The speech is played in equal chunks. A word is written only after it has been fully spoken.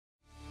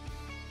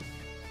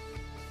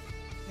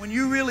When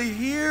you really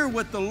hear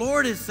what the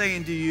Lord is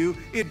saying to you,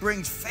 it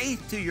brings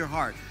faith to your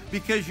heart,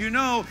 because you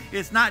know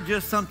it's not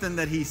just something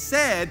that He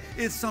said,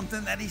 it's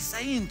something that He's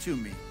saying to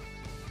me.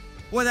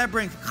 Boy, that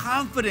brings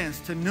confidence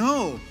to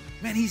know,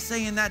 man, He's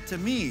saying that to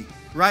me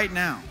right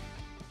now.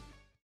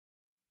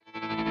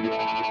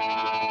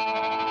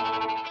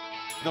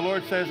 The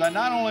Lord says, I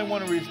not only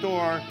want to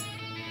restore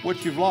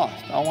what you've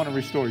lost, I want to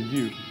restore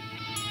you.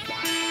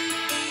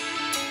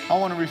 I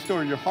want to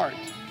restore your heart.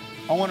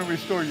 I want to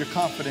restore your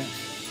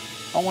confidence.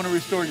 I want to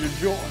restore your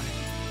joy,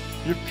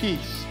 your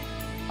peace.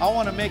 I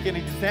want to make an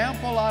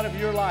example out of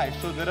your life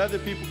so that other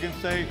people can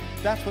say,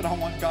 that's what I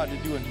want God to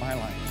do in my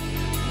life.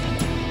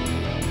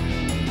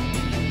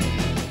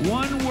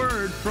 One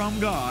word from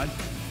God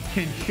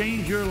can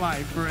change your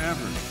life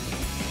forever.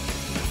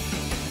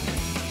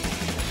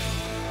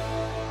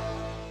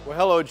 Well,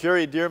 hello,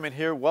 Jerry Dirmann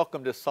here.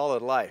 Welcome to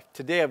Solid Life.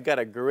 Today I've got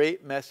a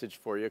great message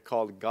for you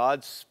called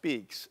God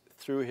Speaks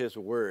Through His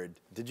Word.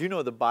 Did you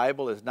know the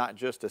Bible is not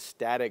just a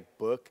static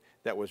book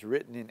that was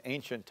written in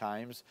ancient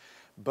times,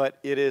 but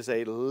it is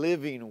a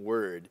living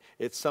word.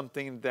 It's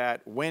something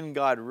that when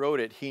God wrote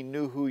it, He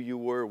knew who you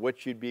were,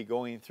 what you'd be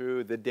going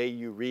through the day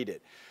you read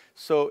it.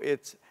 So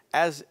it's,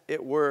 as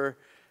it were,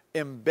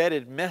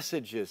 embedded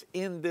messages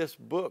in this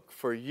book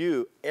for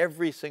you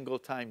every single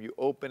time you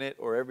open it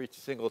or every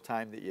single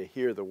time that you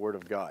hear the Word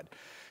of God.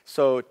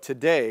 So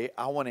today,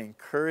 I want to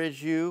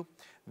encourage you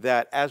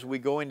that as we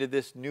go into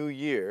this new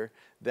year,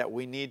 that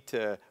we need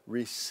to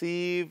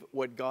receive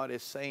what God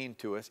is saying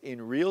to us in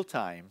real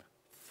time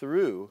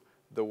through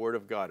the Word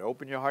of God.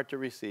 Open your heart to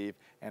receive,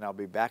 and I'll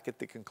be back at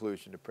the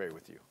conclusion to pray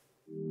with you.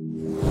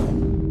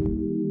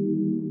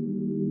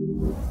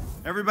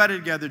 Everybody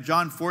together,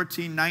 John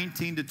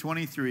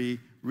 14:19-23,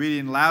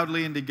 reading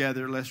loudly and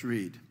together, let's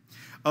read.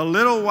 A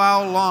little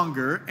while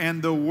longer,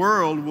 and the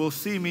world will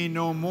see me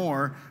no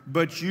more,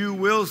 but you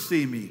will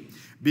see me.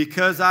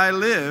 Because I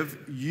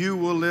live, you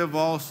will live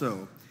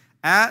also.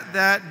 At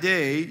that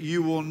day,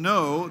 you will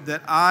know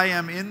that I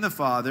am in the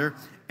Father,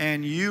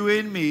 and you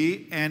in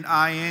me, and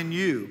I in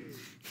you.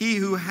 He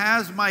who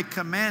has my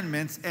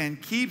commandments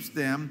and keeps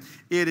them,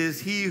 it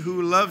is he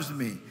who loves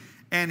me.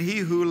 And he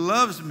who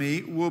loves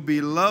me will be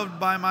loved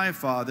by my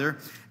Father,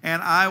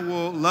 and I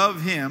will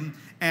love him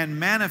and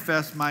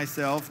manifest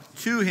myself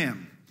to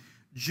him.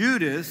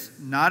 Judas,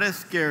 not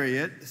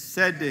Iscariot,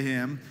 said to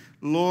him,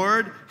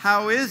 Lord,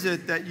 how is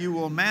it that you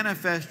will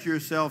manifest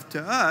yourself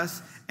to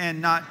us and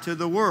not to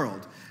the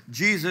world?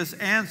 Jesus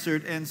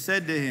answered and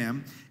said to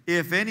him,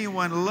 if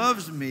anyone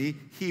loves me,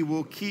 he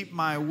will keep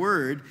my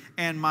word,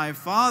 and my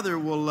Father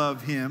will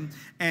love him,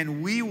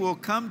 and we will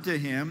come to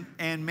him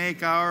and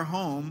make our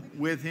home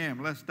with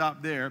him. Let's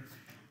stop there.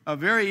 A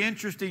very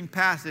interesting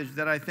passage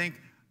that I think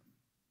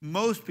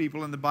most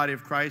people in the body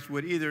of Christ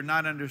would either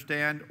not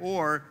understand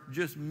or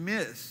just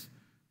miss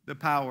the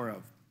power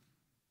of.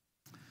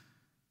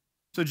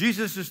 So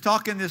Jesus is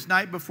talking this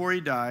night before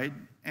He died,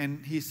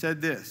 and He said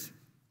this.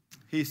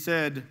 He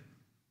said,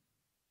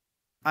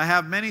 I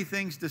have many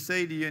things to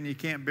say to you, and you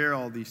can't bear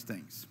all these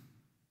things.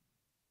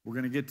 We're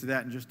going to get to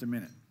that in just a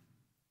minute.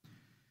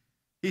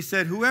 He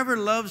said, whoever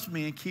loves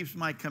me and keeps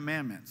my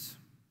commandments,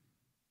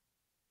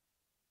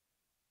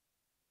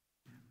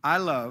 I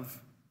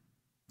love,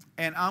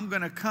 and I'm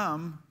going to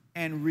come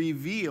and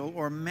reveal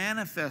or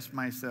manifest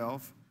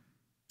myself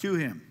to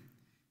him.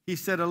 He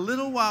said, a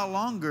little while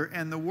longer,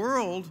 and the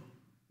world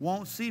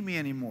won't see me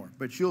anymore,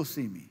 but you'll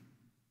see me.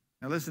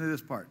 Now listen to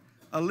this part.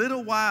 A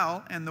little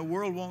while, and the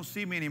world won't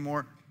see me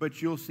anymore,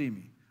 but you'll see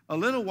me. A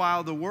little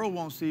while, the world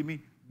won't see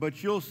me,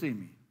 but you'll see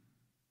me.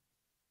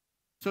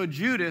 So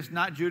Judas,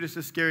 not Judas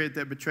Iscariot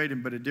that betrayed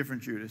him, but a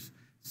different Judas,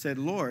 said,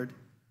 Lord,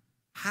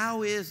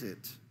 how is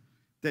it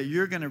that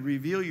you're going to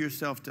reveal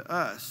yourself to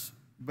us,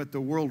 but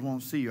the world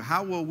won't see you?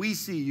 How will we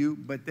see you,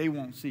 but they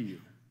won't see you?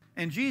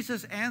 And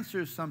Jesus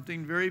answers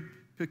something very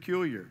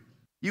peculiar.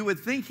 You would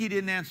think He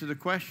didn't answer the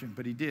question,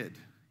 but He did.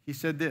 He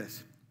said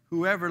this,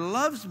 whoever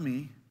loves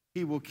me,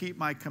 he will keep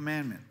my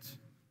commandments,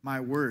 my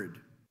word.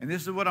 And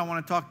this is what I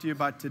want to talk to you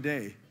about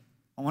today.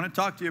 I want to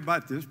talk to you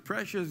about this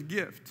precious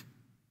gift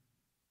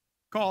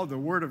called the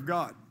Word of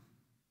God.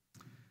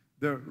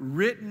 The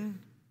written,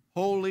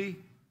 holy,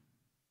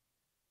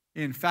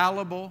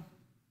 infallible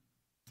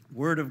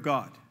Word of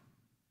God.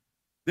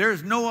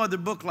 There's no other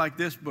book like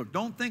this book.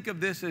 Don't think of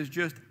this as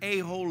just a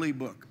holy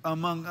book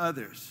among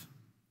others.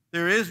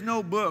 There is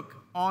no book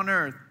on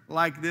earth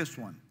like this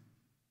one.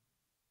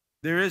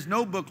 There is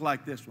no book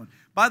like this one.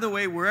 By the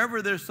way,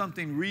 wherever there's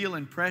something real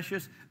and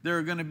precious, there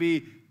are going to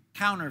be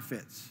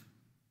counterfeits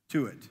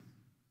to it.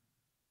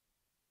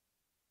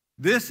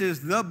 This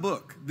is the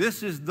book.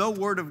 This is the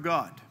Word of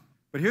God.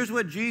 But here's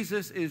what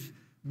Jesus is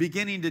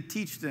beginning to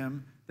teach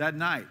them that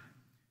night.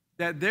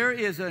 That there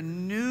is a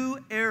new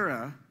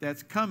era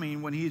that's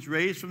coming when He's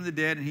raised from the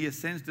dead and He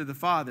ascends to the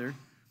Father,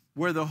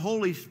 where the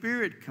Holy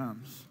Spirit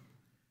comes.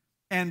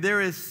 And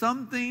there is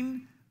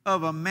something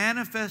of a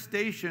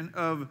manifestation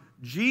of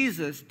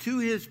Jesus to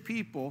His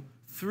people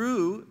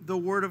through the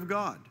Word of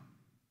God.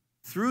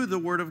 Through the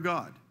Word of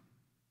God.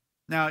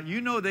 Now,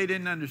 you know they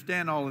didn't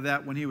understand all of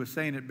that when he was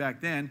saying it back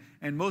then,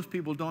 and most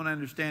people don't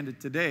understand it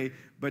today,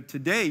 but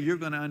today you're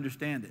going to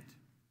understand it.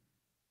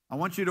 I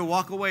want you to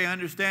walk away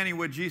understanding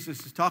what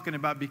Jesus is talking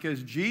about,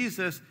 because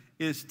Jesus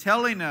is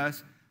telling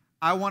us,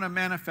 I want to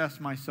manifest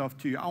myself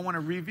to you. I want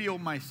to reveal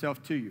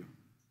myself to you.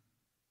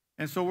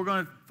 And so we're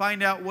going to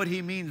find out what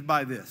he means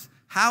by this.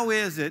 How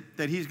is it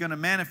that he's going to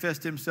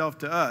manifest himself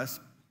to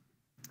us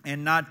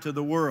and not to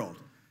the world?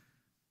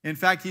 In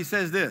fact, he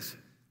says this,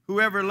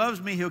 whoever loves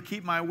me, he'll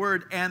keep my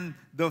word, and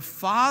the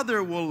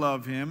Father will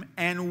love him,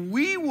 and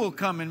we will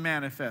come and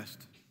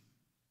manifest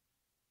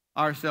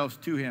ourselves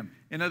to him.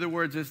 In other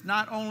words, it's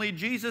not only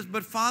Jesus,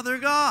 but Father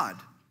God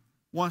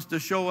wants to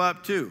show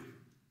up too,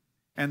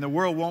 and the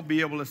world won't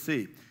be able to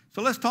see.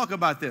 So let's talk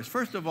about this.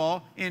 First of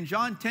all, in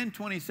John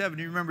 10:27,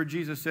 you remember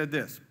Jesus said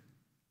this,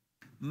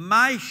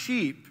 my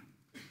sheep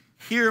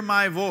hear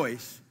my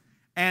voice,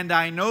 and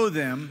I know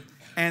them,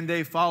 and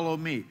they follow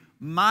me.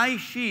 My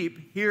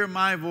sheep hear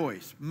my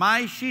voice.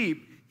 My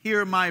sheep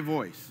hear my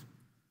voice.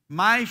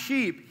 My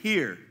sheep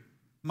hear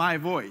my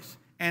voice,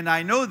 and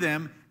I know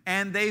them,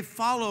 and they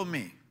follow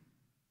me.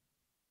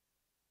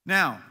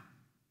 Now,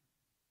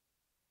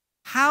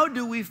 how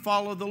do we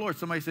follow the Lord?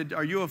 Somebody said,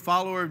 are you a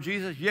follower of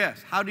Jesus?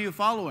 Yes. How do you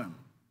follow him?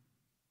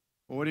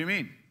 Well, what do you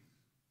mean?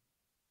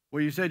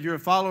 Well, you said you're a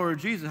follower of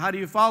Jesus. How do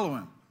you follow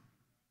him?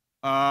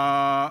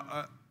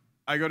 I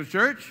go to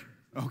church.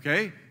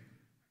 Okay.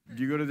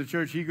 Do you go to the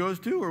church he goes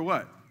to, or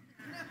what?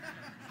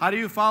 How do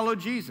you follow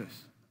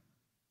Jesus?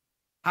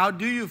 How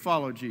do you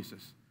follow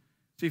Jesus?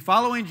 See,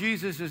 following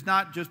Jesus is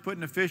not just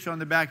putting a fish on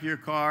the back of your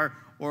car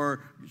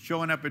or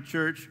showing up at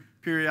church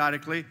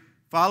periodically.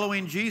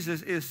 Following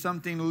Jesus is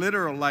something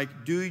literal,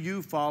 like, do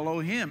you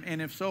follow him?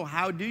 And if so,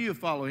 how do you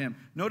follow him?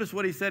 Notice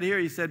what he said here.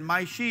 He said,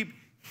 my sheep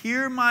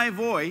hear my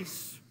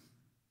voice,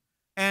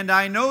 and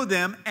I know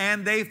them,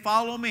 and they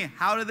follow me.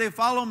 How do they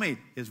follow me?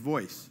 His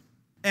voice.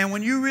 And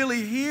when you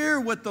really hear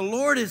what the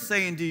Lord is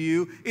saying to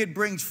you, it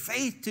brings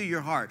faith to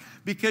your heart,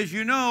 because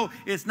you know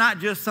it's not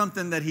just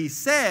something that he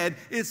said,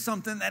 it's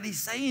something that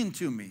he's saying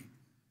to me.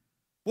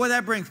 Boy,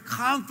 that brings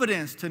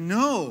confidence to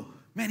know,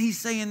 man, he's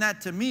saying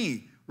that to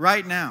me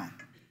right now.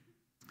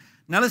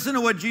 Now listen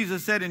to what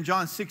Jesus said in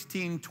John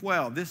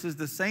 16:12. This is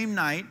the same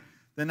night,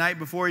 the night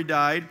before he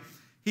died.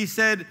 He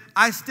said,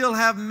 I still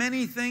have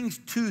many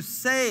things to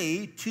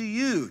say to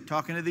you,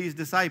 talking to these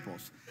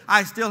disciples.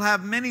 I still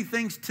have many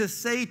things to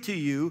say to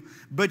you,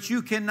 but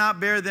you cannot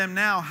bear them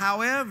now.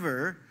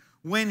 However,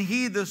 when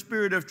he, the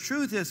Spirit of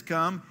truth, has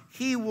come,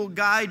 he will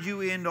guide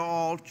you into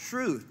all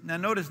truth. Now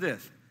notice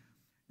this.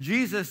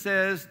 Jesus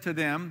says to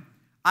them,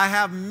 I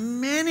have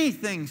many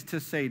things to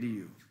say to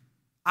you.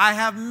 I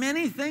have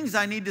many things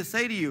I need to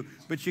say to you,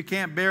 but you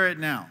can't bear it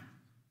now.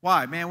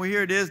 Why? Man, well,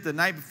 here it is. The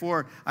night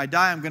before I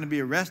die, I'm going to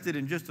be arrested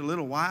in just a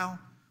little while.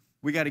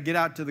 We got to get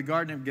out to the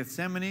Garden of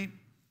Gethsemane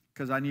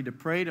because I need to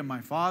pray to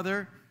my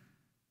Father.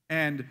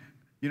 And,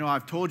 you know,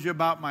 I've told you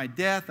about my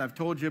death. I've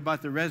told you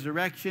about the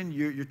resurrection.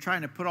 You're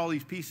trying to put all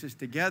these pieces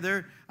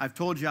together. I've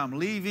told you I'm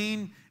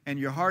leaving, and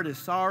your heart is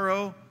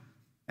sorrow.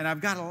 And I've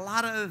got a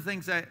lot of other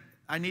things that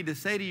I need to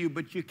say to you,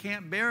 but you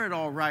can't bear it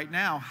all right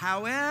now.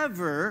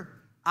 However,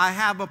 I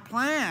have a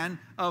plan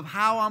of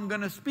how I'm going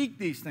to speak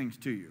these things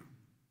to you.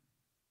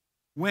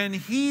 When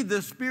he,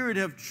 the Spirit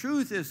of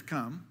truth, is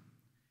come,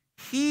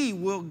 he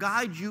will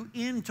guide you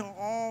into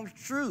all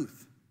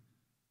truth.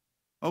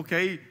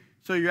 Okay,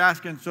 so you're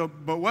asking,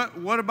 but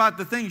what about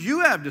the things you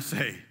have to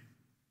say?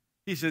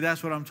 He said,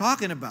 that's what I'm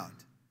talking about.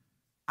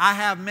 I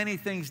have many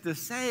things to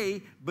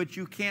say, but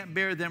you can't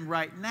bear them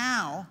right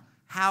now.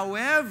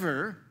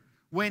 However,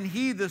 when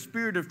he, the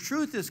Spirit of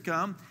truth, has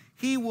come,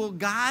 he will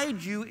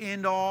guide you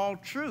into all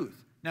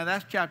truth. Now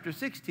that's chapter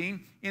 16.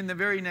 In the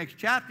very next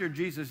chapter,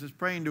 Jesus is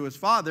praying to his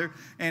Father.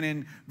 And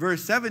in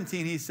verse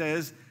 17, he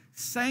says,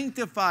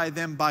 sanctify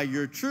them by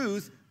your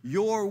truth.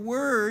 Your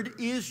word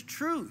is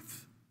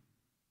truth.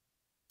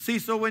 See,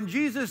 so when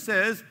Jesus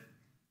says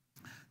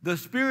the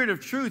Spirit of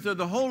truth, or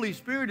the Holy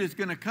Spirit, is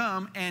going to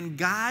come and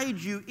guide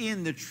you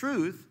in the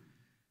truth,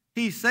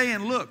 he's saying,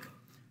 look,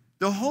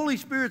 the Holy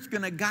Spirit's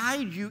going to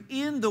guide you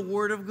in the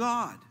Word of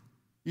God.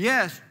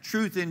 Yes,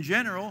 truth in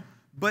general,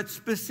 but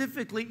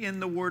specifically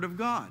in the Word of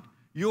God.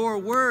 Your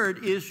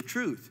word is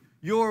truth.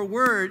 Your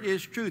word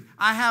is truth.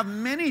 I have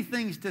many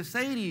things to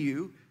say to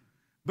you,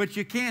 but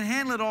you can't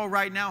handle it all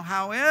right now.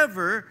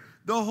 However,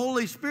 the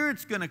Holy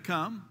Spirit's going to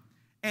come,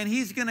 and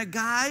he's going to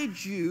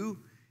guide you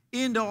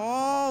into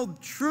all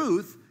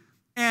truth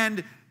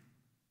and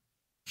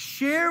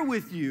share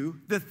with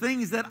you the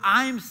things that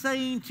I'm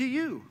saying to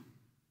you.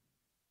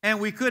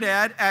 And we could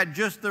add, at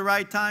just the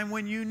right time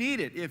when you need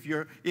it, if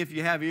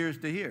you have ears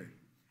to hear.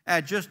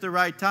 At just the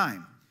right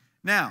time.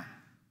 Now,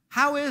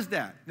 how is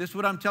that? This is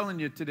what I'm telling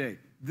you today.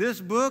 This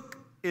book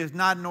is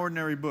not an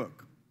ordinary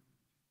book.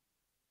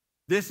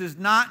 This is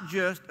not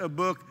just a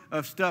book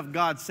of stuff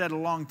God said a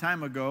long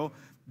time ago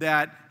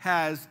that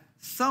has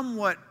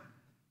somewhat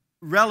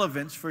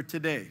relevance for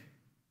today.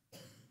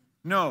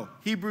 No,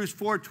 Hebrews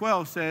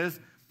 4:12 says,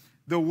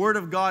 the Word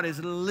of God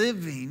is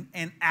living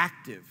and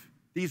active.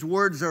 These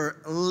words are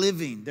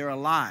living, they're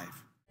alive.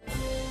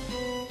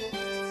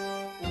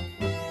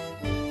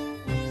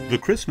 The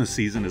Christmas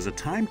season is a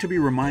time to be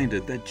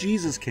reminded that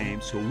Jesus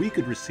came so we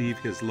could receive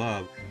His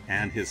love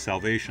and His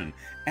salvation,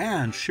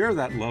 and share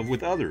that love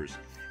with others.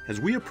 As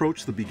we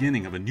approach the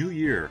beginning of a new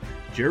year,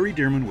 Jerry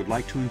Dirmann would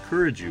like to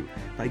encourage you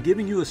by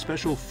giving you a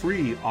special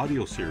free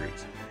audio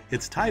series.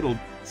 It's titled,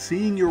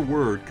 Seeing Your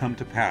Word Come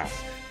to Pass,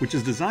 which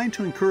is designed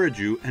to encourage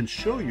you and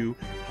show you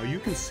how you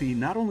can see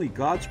not only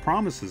God's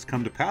promises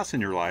come to pass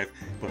in your life,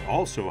 but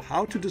also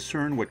how to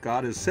discern what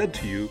God has said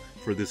to you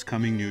for this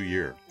coming new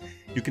year.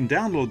 You can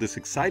download this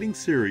exciting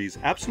series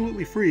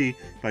absolutely free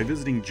by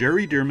visiting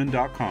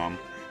jerrydirmann.com,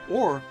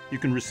 or you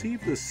can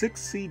receive the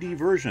 6-CD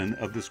version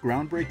of this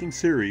groundbreaking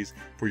series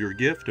for your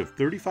gift of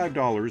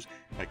 $35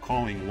 by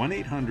calling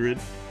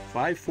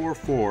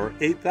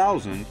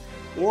 1-800-544-8000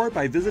 or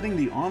by visiting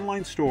the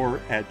online store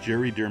at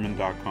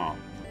jerrydirmann.com.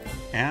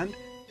 And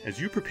as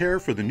you prepare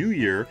for the new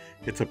year,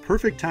 it's a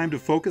perfect time to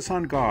focus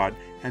on God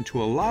and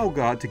to allow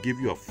God to give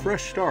you a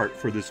fresh start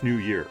for this new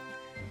year.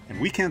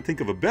 And we can't think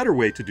of a better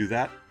way to do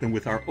that than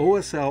with our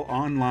OSL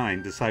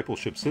Online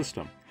Discipleship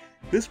System.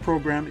 This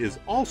program is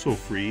also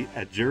free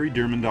at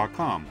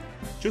jerrydirmann.com.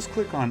 Just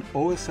click on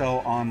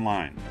OSL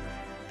Online.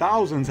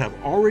 Thousands have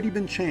already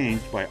been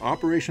changed by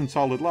Operation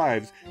Solid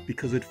Lives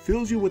because it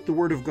fills you with the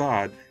Word of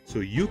God so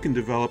you can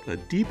develop a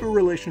deeper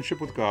relationship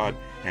with God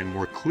and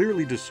more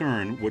clearly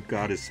discern what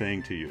God is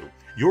saying to you.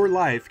 Your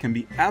life can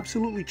be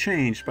absolutely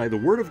changed by the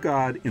Word of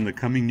God in the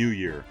coming new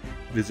year.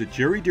 Visit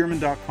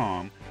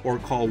jerrydirmann.com or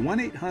call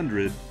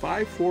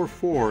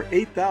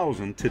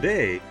 1-800-544-8000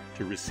 today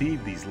to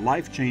receive these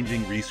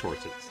life-changing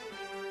resources.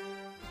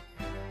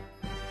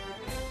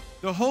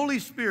 The Holy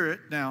Spirit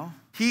now,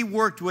 He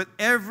worked with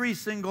every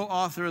single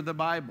author of the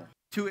Bible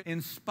to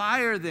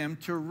inspire them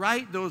to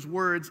write those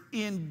words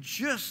in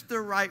just the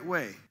right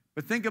way.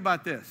 But think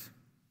about this.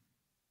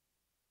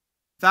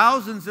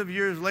 Thousands of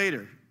years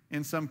later,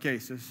 in some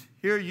cases,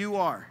 here you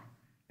are,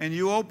 and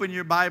you open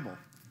your Bible,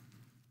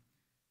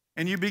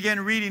 and you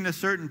begin reading a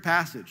certain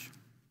passage.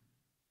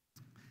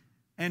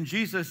 And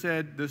Jesus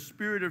said, the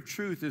Spirit of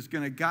truth is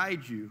going to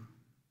guide you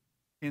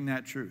in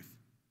that truth.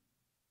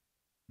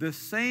 The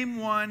same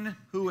one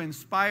who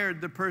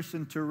inspired the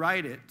person to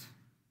write it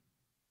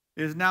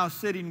is now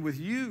sitting with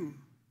you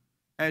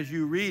as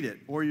you read it,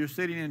 or you're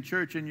sitting in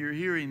church and you're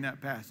hearing that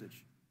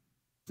passage.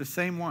 The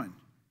same one.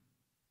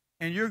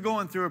 And you're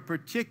going through a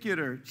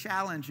particular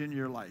challenge in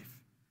your life.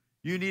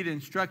 You need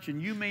instruction.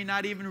 You may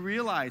not even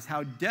realize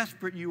how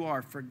desperate you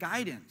are for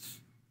guidance.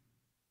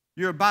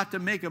 You're about to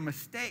make a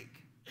mistake.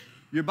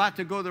 You're about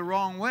to go the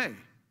wrong way,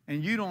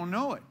 and you don't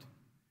know it.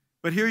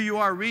 But here you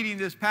are reading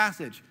this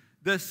passage.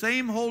 The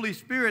same Holy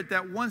Spirit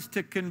that wants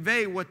to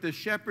convey what the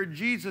shepherd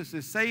Jesus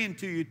is saying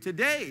to you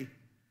today,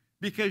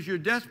 because you're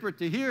desperate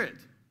to hear it,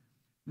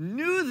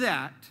 knew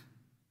that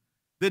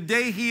the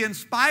day He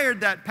inspired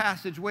that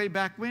passage way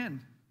back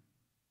when.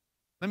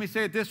 Let me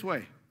say it this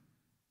way.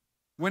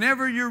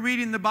 Whenever you're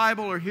reading the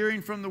Bible or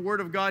hearing from the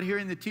Word of God,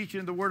 hearing the teaching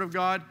of the Word of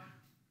God,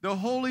 the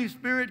Holy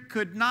Spirit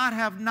could not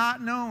have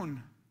not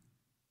known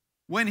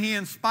when He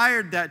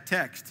inspired that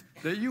text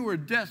that you were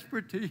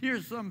desperate to hear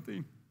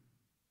something.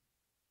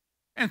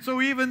 And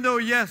so even though,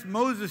 yes,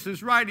 Moses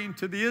is writing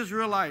to the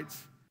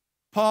Israelites,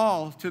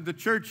 Paul to the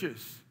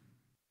churches,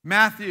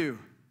 Matthew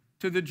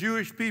to the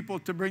Jewish people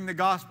to bring the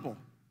gospel,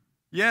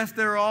 yes,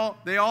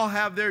 they all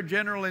have their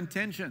general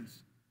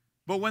intentions.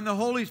 But when the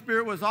Holy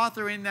Spirit was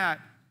authoring that,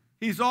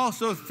 He's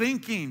also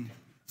thinking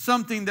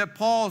something that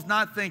Paul's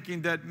not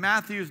thinking, that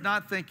Matthew's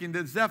not thinking,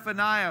 that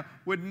Zephaniah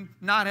would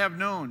not have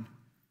known.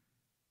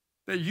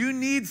 That you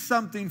need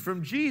something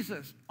from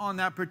Jesus on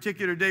that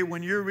particular day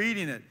when you're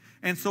reading it.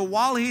 And so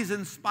while He's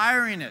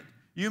inspiring it,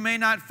 you may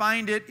not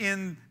find it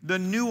in the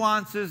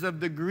nuances of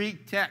the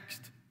Greek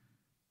text,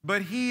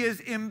 but He is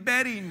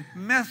embedding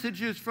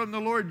messages from the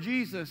Lord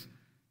Jesus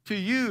to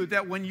you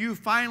that when you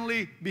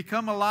finally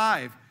become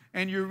alive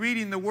and you're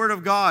reading the Word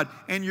of God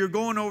and you're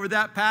going over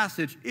that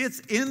passage, it's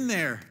in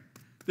there.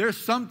 There's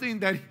something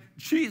that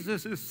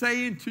Jesus is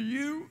saying to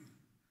you.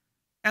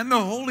 And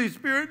the Holy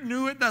Spirit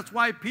knew it. That's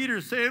why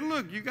Peter's saying,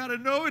 look, you got to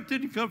know it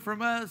didn't come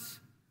from us.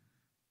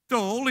 The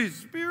Holy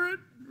Spirit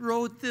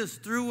wrote this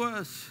through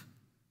us.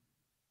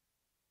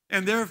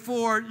 And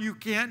therefore, you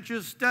can't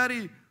just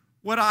study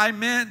what I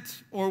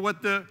meant or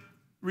what the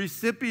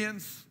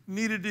recipients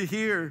needed to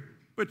hear,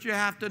 but you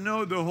have to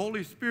know the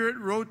Holy Spirit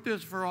wrote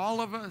this for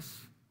all of us.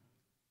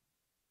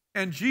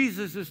 And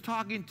Jesus is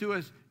talking to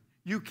us.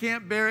 You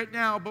can't bear it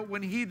now, but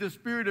when He, the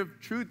Spirit of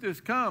truth, has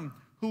come,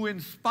 who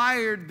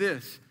inspired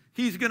this,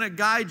 He's going to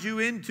guide you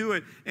into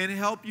it and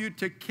help you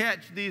to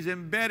catch these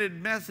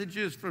embedded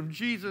messages from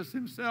Jesus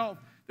Himself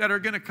that are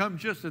going to come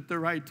just at the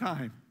right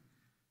time.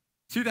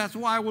 See, that's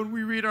why when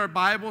we read our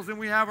Bibles and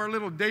we have our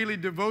little daily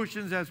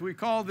devotions, as we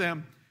call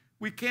them,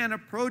 we can't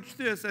approach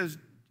this as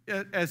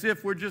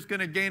if we're just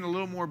going to gain a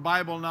little more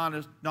Bible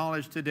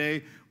knowledge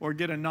today or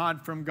get a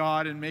nod from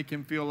God and make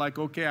Him feel like,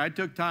 okay, I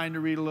took time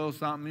to read a little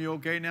something. You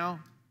okay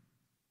now?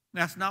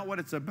 That's not what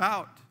it's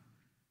about.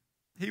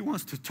 He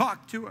wants to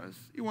talk to us.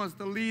 He wants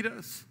to lead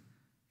us.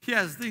 He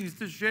has things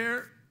to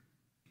share.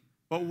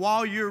 But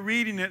while you're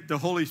reading it, the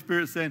Holy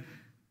Spirit's saying,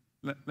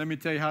 let me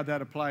tell you how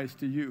that applies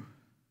to you.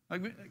 I'll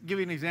give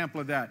you an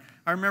example of that.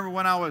 I remember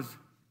when I was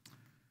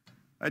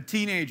a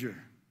teenager,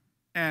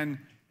 and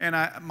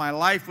my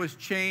life was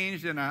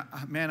changed, and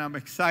I'm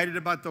excited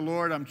about the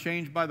Lord. I'm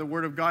changed by the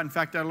Word of God. In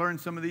fact, I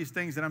learned some of these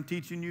things that I'm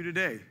teaching you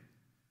today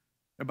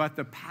about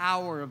the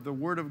power of the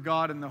Word of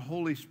God and the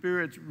Holy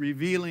Spirit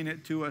revealing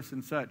it to us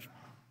and such.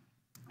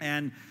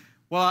 And,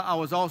 well, I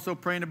was also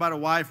praying about a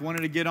wife,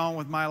 wanted to get on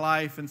with my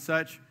life and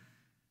such,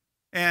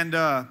 and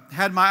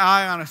had my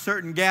eye on a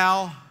certain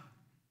gal.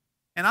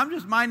 And I'm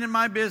just minding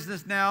my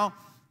business now.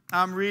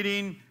 I'm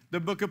reading the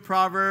book of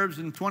Proverbs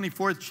in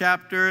 24th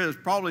chapter. It's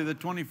probably the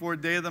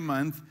 24th day of the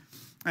month.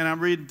 And I'm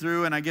reading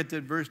through, and I get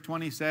to verse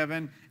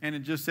 27, and it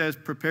just says,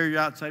 prepare your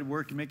outside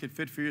work and make it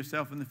fit for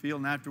yourself in the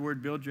field, and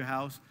afterward build your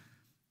house.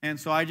 And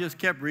so I just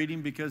kept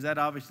reading because that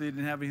obviously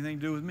didn't have anything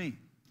to do with me.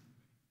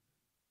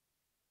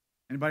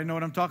 Anybody know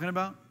what I'm talking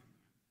about?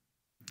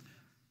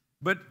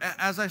 But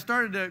as I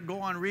started to go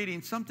on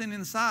reading, something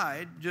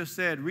inside just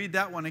said, read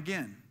that one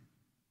again.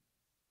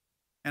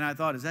 And I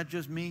thought, is that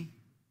just me?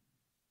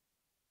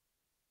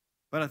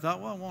 But I thought,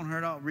 well, it won't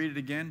hurt. I'll read it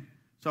again.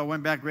 So I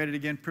went back, read it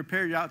again.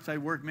 Prepare your outside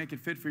work, make it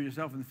fit for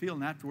yourself in the field,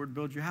 and afterward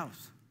build your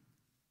house.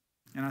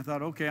 And I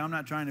thought, okay, I'm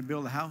not trying to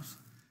build a house,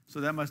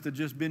 so that must have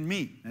just been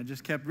me. I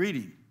just kept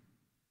reading.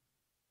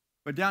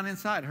 But down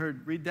inside, I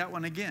heard, read that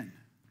one again.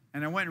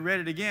 And I went and read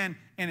it again,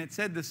 and it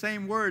said the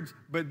same words,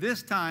 but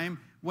this time,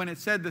 when it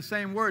said the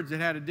same words,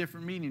 it had a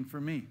different meaning for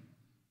me.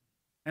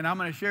 And I'm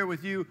going to share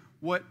with you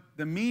what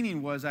the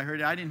meaning was I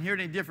heard. I didn't hear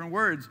any different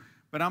words,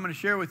 but I'm going to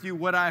share with you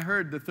what I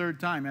heard the third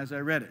time as I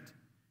read it.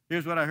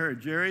 Here's what I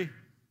heard. Jerry,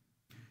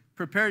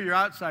 prepare your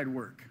outside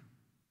work.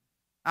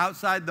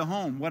 Outside the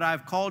home, what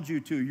I've called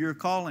you to, your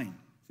calling.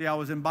 See, I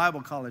was in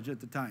Bible college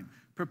at the time.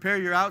 Prepare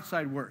your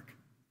outside work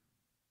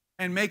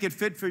and make it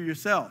fit for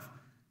yourself.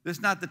 This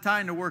is not the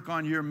time to work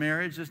on your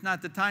marriage. This is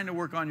not the time to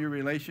work on your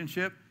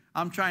relationship.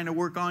 I'm trying to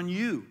work on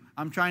you.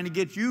 I'm trying to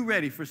get you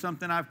ready for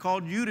something I've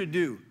called you to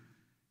do.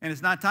 And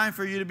it's not time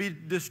for you to be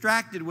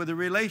distracted with a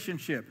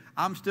relationship.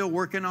 I'm still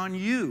working on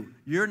you.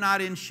 You're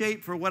not in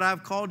shape for what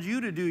I've called you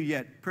to do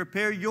yet.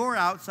 Prepare your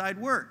outside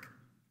work.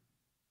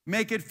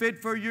 Make it fit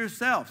for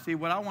yourself. See,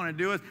 what I want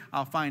to do is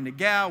I'll find a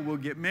gal, we'll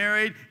get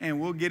married, and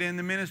we'll get in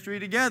the ministry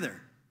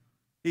together.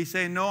 He's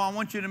saying, no, I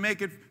want you to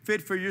make it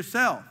fit for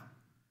yourself.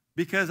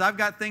 Because I've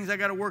got things I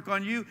got to work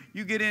on you.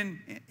 You get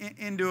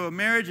into a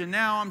marriage, and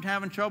now I'm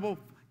having trouble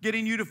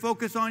getting you to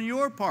focus on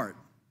your part.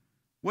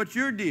 What's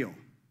your deal?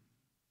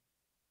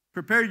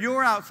 Prepare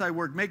your outside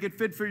work. Make it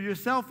fit for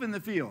yourself in the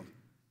field.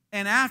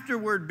 And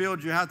afterward,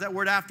 build your house. That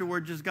word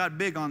afterward just got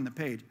big on the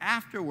page.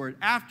 Afterward.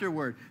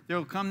 There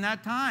will come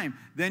that time.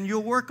 Then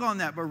you'll work on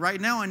that. But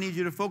right now, I need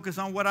you to focus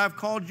on what I've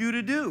called you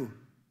to do.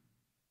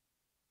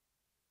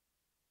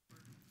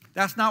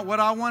 That's not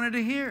what I wanted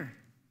to hear.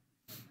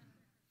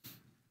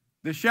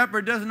 The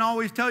shepherd doesn't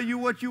always tell you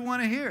what you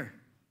want to hear.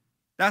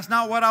 That's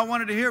not what I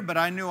wanted to hear, but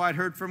I knew I'd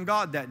heard from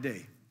God that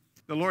day.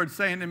 The Lord's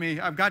saying to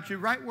me, I've got you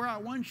right where I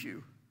want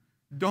you.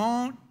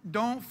 Don't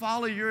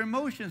follow your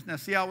emotions. Now,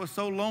 see, I was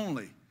so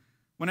lonely.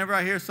 Whenever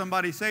I hear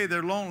somebody say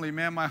they're lonely,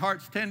 man, my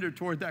heart's tender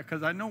toward that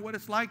because I know what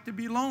it's like to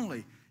be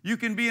lonely. You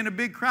can be in a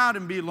big crowd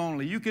and be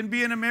lonely. You can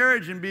be in a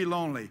marriage and be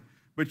lonely.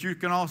 But you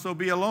can also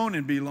be alone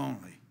and be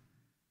lonely.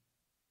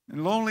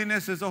 And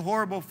loneliness is a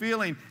horrible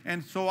feeling.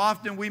 And so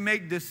often we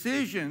make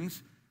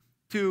decisions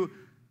to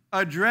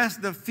address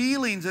the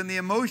feelings and the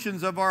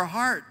emotions of our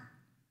heart.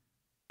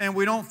 And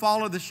we don't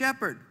follow the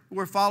shepherd.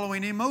 We're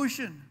following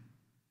emotion.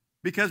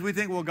 Because we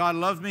think, well, God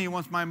loves me. He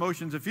wants my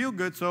emotions to feel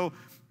good. So,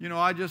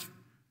 I just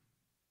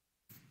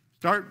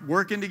start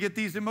working to get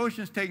these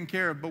emotions taken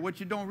care of. But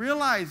what you don't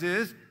realize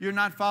is you're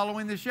not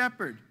following the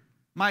shepherd.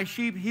 My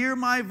sheep hear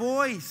my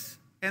voice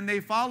and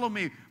they follow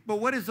me. But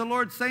what is the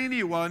Lord saying to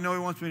you? Well, I know He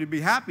wants me to be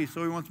happy,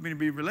 so He wants me to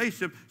be in a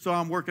relationship, so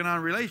I'm working on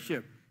a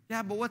relationship.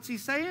 Yeah, but what's He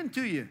saying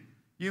to you?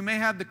 You may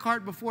have the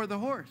cart before the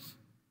horse.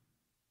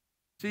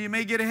 So you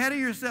may get ahead of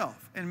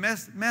yourself and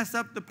mess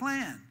up the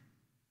plan.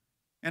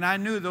 And I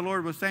knew the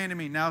Lord was saying to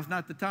me, now's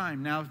not the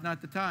time. Now's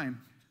not the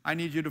time. I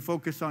need you to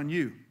focus on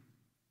you.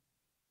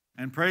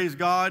 And praise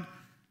God,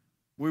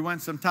 we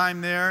went some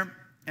time there,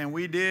 and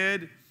we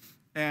did.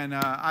 And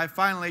I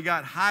finally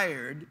got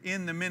hired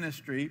in the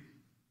ministry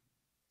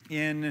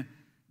in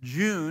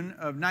June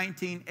of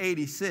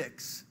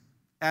 1986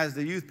 as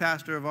the youth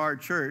pastor of our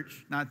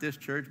church, not this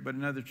church, but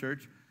another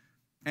church.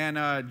 And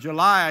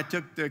July, I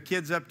took the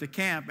kids up to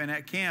camp, and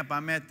at camp,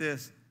 I met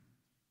this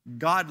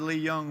godly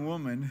young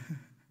woman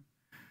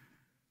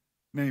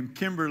named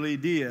Kimberly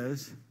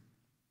Diaz,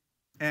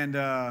 and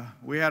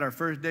we had our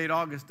first date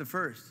August the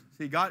 1st.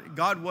 See,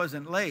 God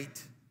wasn't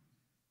late,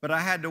 but I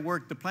had to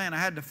work the plan. I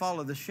had to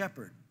follow the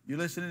shepherd. You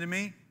listening to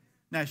me?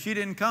 Now, she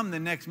didn't come the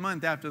next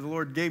month after the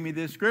Lord gave me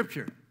this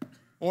scripture,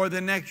 or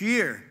the next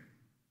year,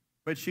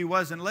 but she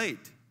wasn't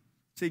late.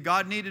 See,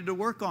 God needed to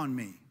work on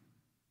me.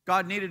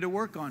 God needed to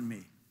work on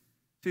me.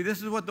 See,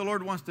 this is what the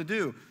Lord wants to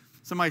do.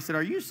 Somebody said,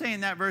 are you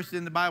saying that verse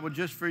in the Bible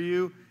just for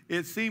you?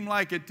 It seemed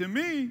like it to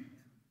me.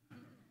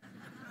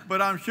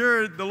 But I'm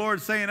sure the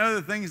Lord's saying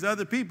other things to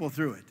other people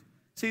through it.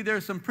 See,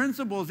 there's some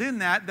principles in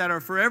that that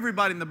are for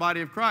everybody in the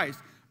body of Christ.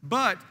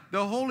 But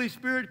the Holy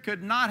Spirit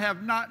could not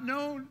have not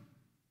known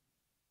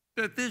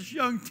that this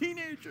young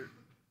teenager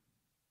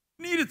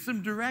needed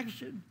some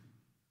direction.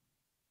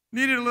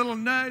 Needed a little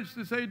nudge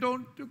to say,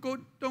 don't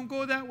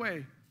go that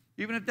way.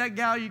 Even if that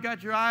gal you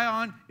got your eye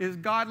on is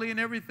godly and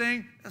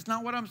everything, that's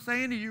not what I'm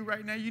saying to you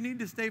right now. You need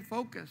to stay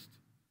focused.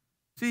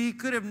 See, he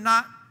could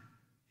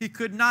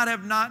not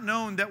have not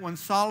known that when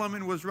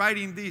Solomon was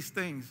writing these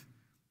things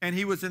and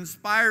he was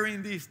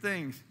inspiring these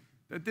things,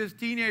 that this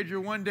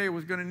teenager one day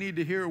was going to need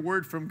to hear a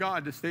word from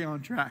God to stay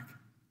on track.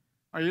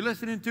 Are you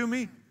listening to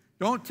me?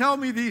 Don't tell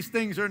me these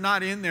things are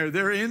not in there.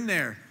 They're in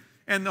there.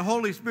 And the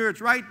Holy Spirit's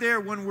right there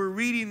when we're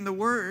reading the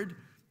Word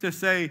to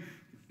say,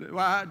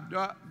 well,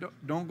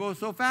 don't go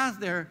so fast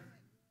there.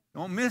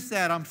 Don't miss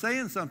that. I'm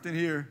saying something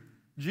here.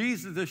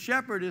 Jesus, the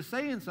shepherd, is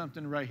saying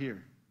something right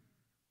here.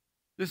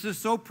 This is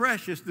so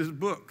precious, this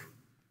book.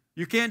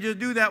 You can't just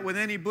do that with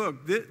any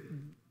book.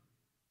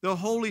 The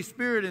Holy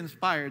Spirit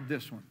inspired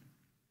this one.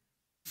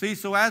 See,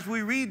 so as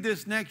we read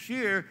this next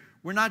year,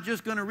 we're not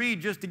just going to read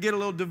just to get a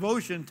little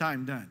devotion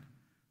time done.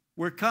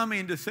 We're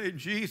coming to say,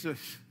 Jesus,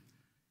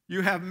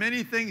 you have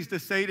many things to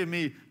say to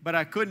me, but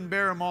I couldn't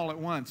bear them all at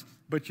once.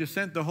 But you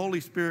sent the Holy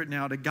Spirit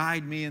now to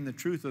guide me in the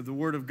truth of the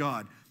Word of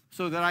God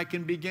so that I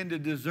can begin to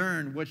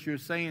discern what you're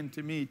saying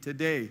to me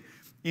today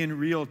in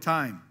real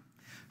time.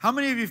 How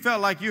many of you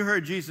felt like you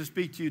heard Jesus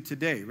speak to you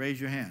today?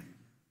 Raise your hand.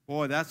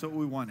 Boy, that's what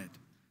we wanted.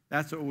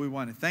 That's what we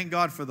wanted. Thank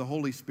God for the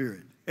Holy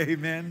Spirit.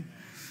 Amen.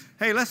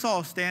 Hey, let's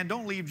all stand.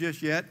 Don't leave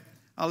just yet.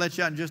 I'll let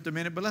you out in just a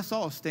minute, but let's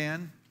all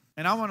stand.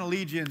 And I want to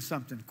lead you in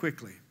something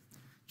quickly.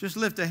 Just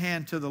lift a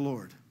hand to the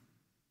Lord.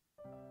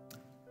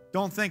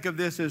 Don't think of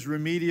this as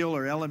remedial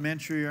or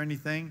elementary or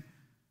anything.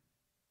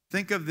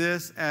 Think of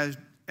this as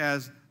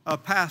a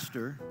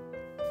pastor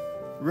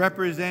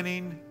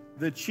representing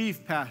the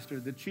chief pastor,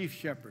 the chief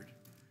shepherd,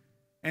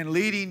 and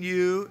leading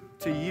you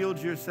to yield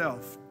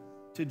yourself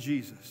to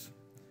Jesus.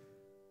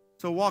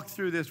 So walk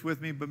through this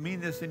with me, but mean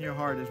this in your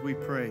heart as we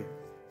pray.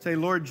 Say,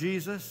 Lord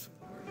Jesus,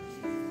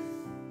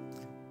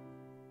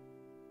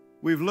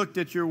 we've looked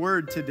at your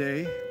word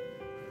today.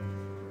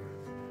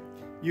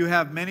 You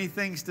have many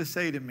things to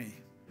say to me.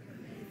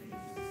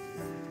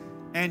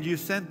 And you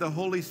sent the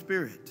Holy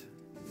Spirit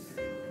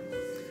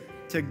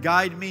to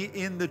guide me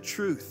in the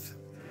truth,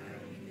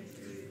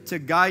 to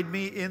guide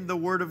me in the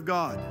Word of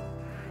God,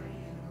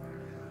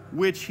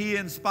 which He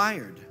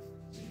inspired,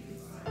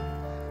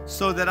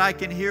 so that I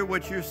can hear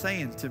what you're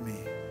saying to me.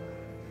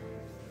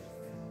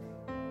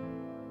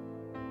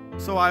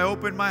 So I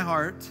open my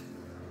heart.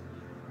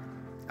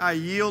 I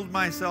yield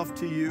myself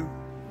to you.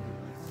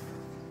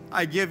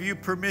 I give you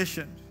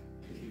permission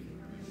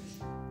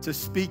to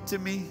speak to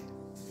me,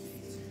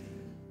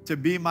 to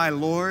be my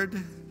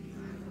Lord,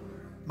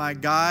 my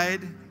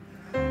guide,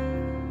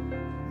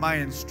 my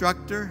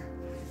instructor.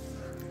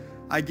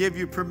 I give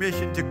you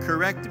permission to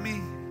correct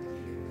me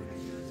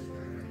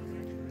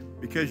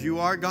because you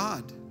are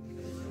God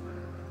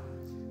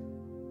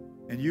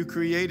and you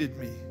created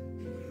me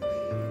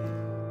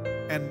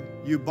and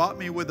you bought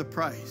me with a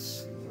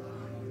price.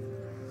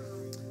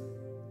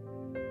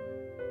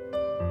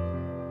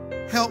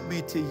 Help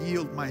me to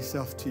yield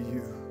myself to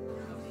you.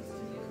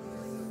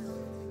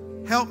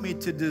 Help me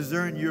to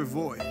discern your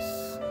voice.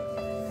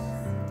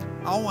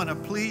 I want to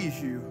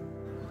please you.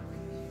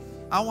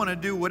 I want to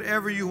do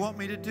whatever you want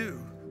me to do.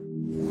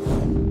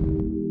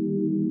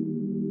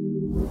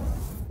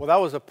 Well,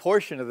 that was a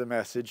portion of the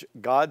message.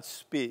 God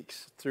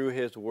speaks through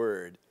His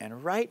Word.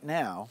 And right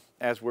now,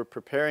 as we're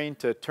preparing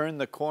to turn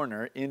the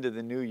corner into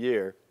the new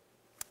year,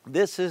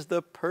 this is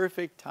the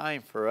perfect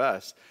time for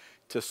us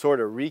to sort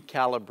of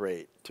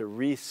recalibrate, to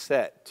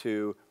reset,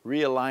 to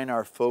realign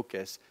our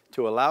focus,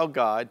 to allow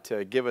God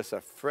to give us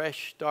a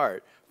fresh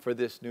start for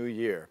this new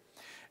year.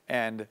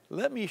 And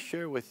let me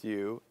share with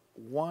you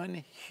one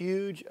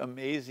huge,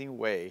 amazing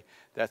way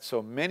that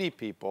so many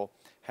people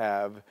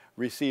have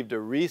received a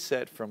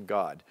reset from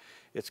God.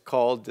 It's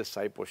called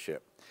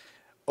discipleship.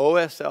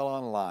 OSL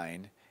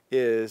Online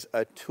is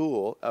a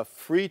tool, a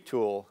free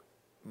tool,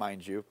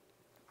 mind you,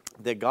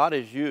 that God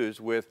has used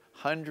with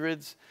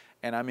hundreds.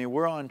 And I mean,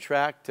 we're on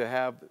track to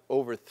have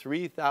over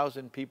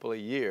 3,000 people a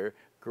year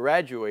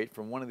graduate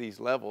from one of these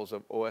levels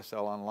of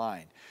OSL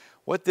Online.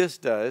 What this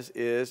does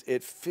is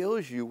it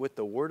fills you with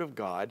the Word of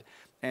God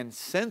and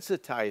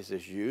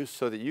sensitizes you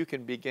so that you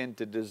can begin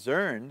to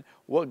discern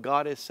what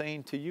God is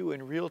saying to you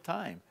in real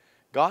time.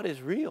 God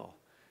is real,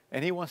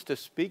 and He wants to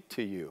speak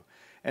to you.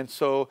 And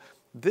so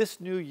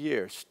this new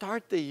year,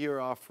 start the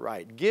year off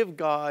right. Give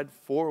God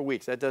 4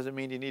 weeks. That doesn't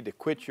mean you need to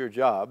quit your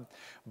job,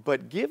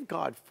 but give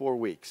God 4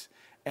 weeks.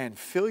 And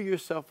fill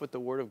yourself with the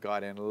Word of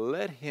God and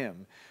let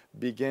Him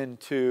begin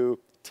to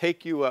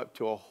take you up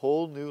to a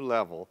whole new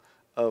level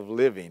of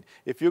living.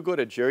 If you go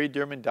to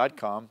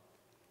jerrydirmann.com,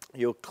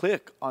 you'll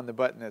click on the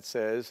button that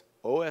says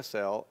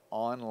OSL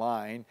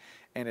Online,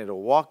 and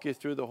it'll walk you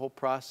through the whole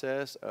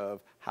process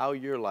of how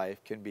your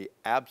life can be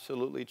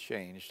absolutely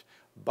changed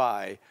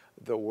by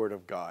the Word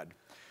of God.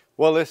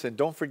 Well, listen,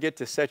 don't forget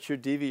to set your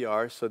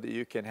DVR so that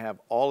you can have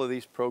all of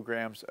these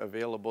programs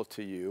available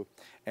to you.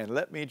 And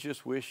let me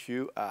just wish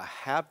you a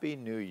happy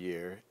new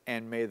year,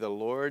 and may the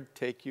Lord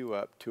take you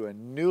up to a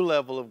new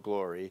level of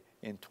glory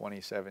in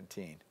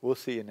 2017. We'll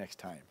see you next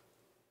time.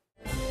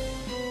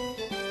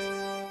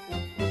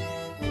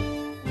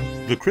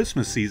 The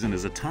Christmas season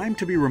is a time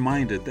to be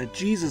reminded that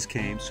Jesus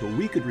came so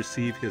we could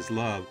receive His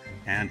love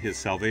and His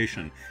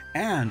salvation,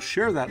 and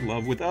share that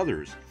love with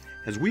others.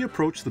 As we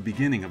approach the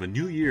beginning of a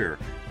new year,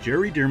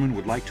 Jerry Dirmann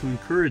would like to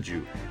encourage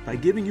you by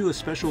giving you a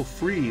special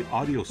free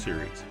audio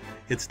series.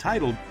 It's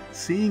titled,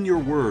 Seeing Your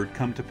Word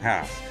Come to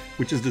Pass,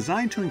 which is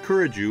designed to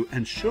encourage you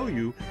and show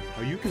you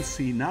how you can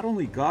see not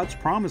only God's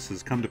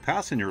promises come to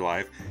pass in your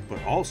life,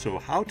 but also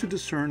how to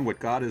discern what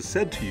God has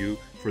said to you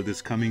for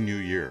this coming new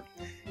year.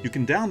 You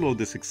can download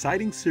this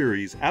exciting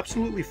series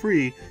absolutely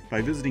free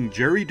by visiting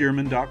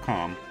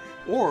jerrydirmann.com,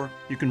 or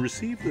you can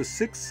receive the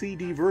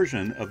 6-CD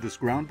version of this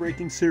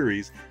groundbreaking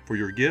series for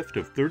your gift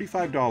of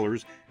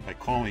 $35 by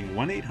calling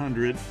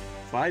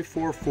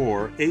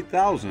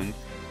 1-800-544-8000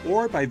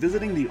 or by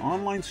visiting the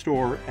online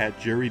store at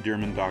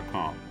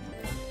jerrydirmann.com.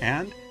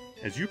 And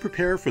as you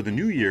prepare for the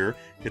new year,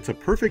 it's a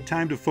perfect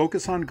time to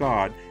focus on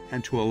God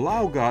and to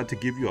allow God to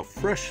give you a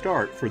fresh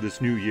start for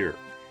this new year.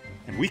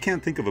 And we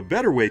can't think of a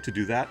better way to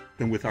do that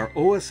than with our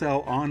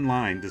OSL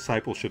Online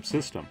Discipleship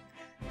System.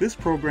 This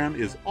program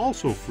is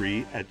also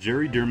free at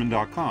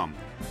jerrydirmann.com.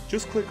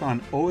 Just click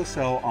on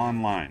OSL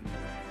Online.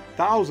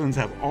 Thousands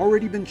have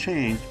already been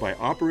changed by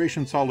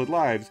Operation Solid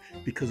Lives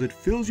because it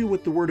fills you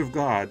with the Word of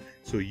God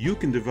so you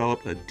can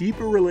develop a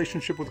deeper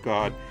relationship with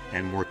God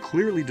and more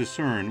clearly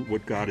discern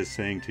what God is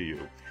saying to you.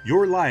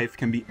 Your life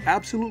can be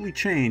absolutely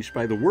changed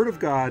by the Word of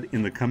God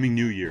in the coming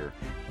new year.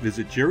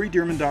 Visit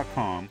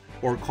jerrydirmann.com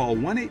or call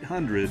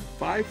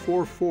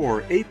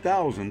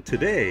 1-800-544-8000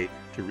 today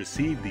to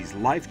receive these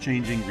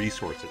life-changing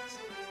resources.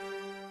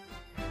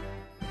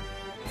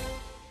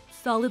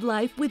 Solid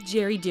Life with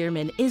Jerry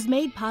Dirmann is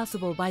made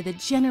possible by the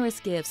generous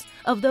gifts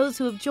of those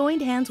who have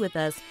joined hands with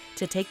us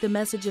to take the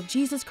message of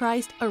Jesus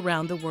Christ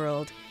around the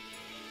world.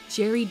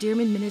 Jerry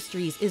Dirmann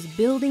Ministries is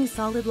building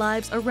solid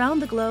lives around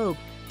the globe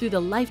through the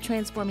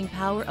life-transforming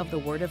power of the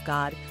Word of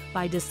God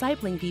by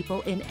discipling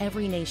people in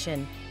every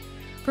nation.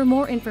 For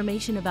more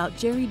information about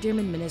Jerry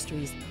Dirmann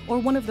Ministries or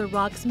one of the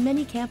Rock's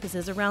many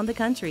campuses around the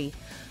country,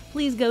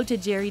 please go to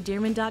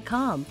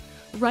jerrydirmann.com.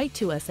 Write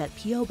to us at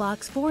P.O.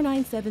 Box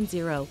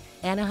 4970,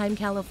 Anaheim,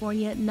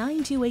 California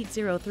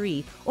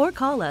 92803, or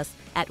call us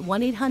at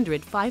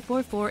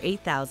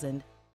 1-800-544-8000.